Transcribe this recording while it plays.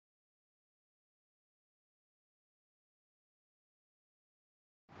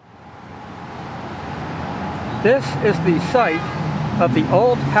This is the site of the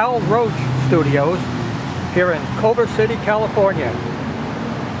old Hal Roach Studios here in Culver City, California.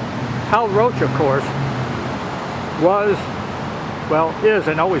 Hal Roach, of course, was, well, is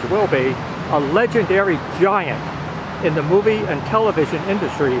and always will be, a legendary giant in the movie and television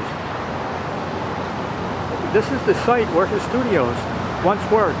industries. This is the site where his studios once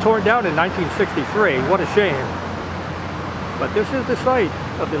were, torn down in 1963. What a shame. But this is the site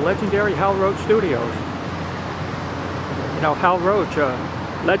of the legendary Hal Roach Studios. You know, Hal Roach, a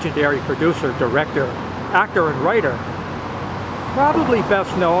legendary producer, director, actor, and writer, probably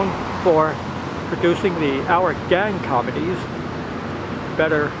best known for producing the Our Gang comedies,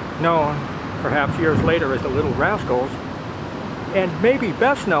 better known perhaps years later as the Little Rascals, and maybe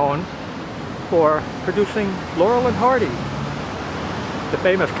best known for producing Laurel and Hardy, the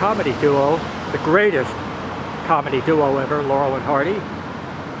famous comedy duo, the greatest comedy duo ever, Laurel and Hardy.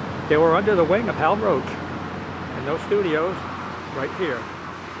 They were under the wing of Hal Roach in those studios right here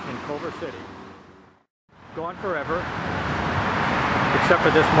in Culver City. Gone forever, except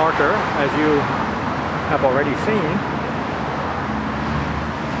for this marker, as you have already seen.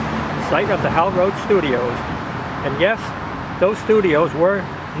 Site of the Hal Roach Studios. And yes, those studios were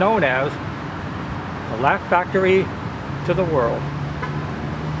known as the Laugh Factory to the world.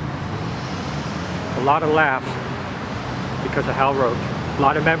 A lot of laughs because of Hal Roach. A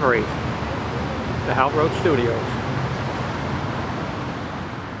lot of memories. The Hal Roach Studios.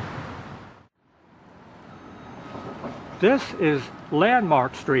 This is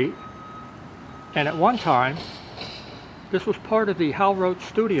Landmark Street, and at one time this was part of the Hal Roach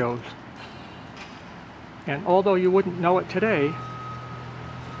Studios. And although you wouldn't know it today,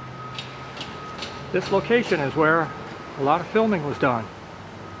 this location is where a lot of filming was done.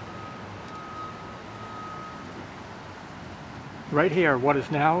 Right here, what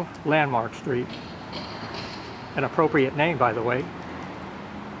is now Landmark Street. An appropriate name, by the way.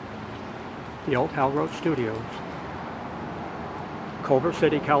 The old Hal Roach Studios. Culver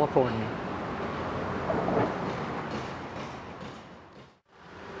City, California.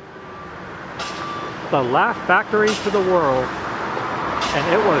 The Laugh Factory to the world.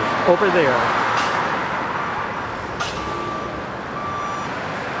 And it was over there.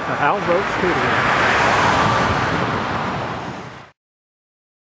 The Hal Roach Studios.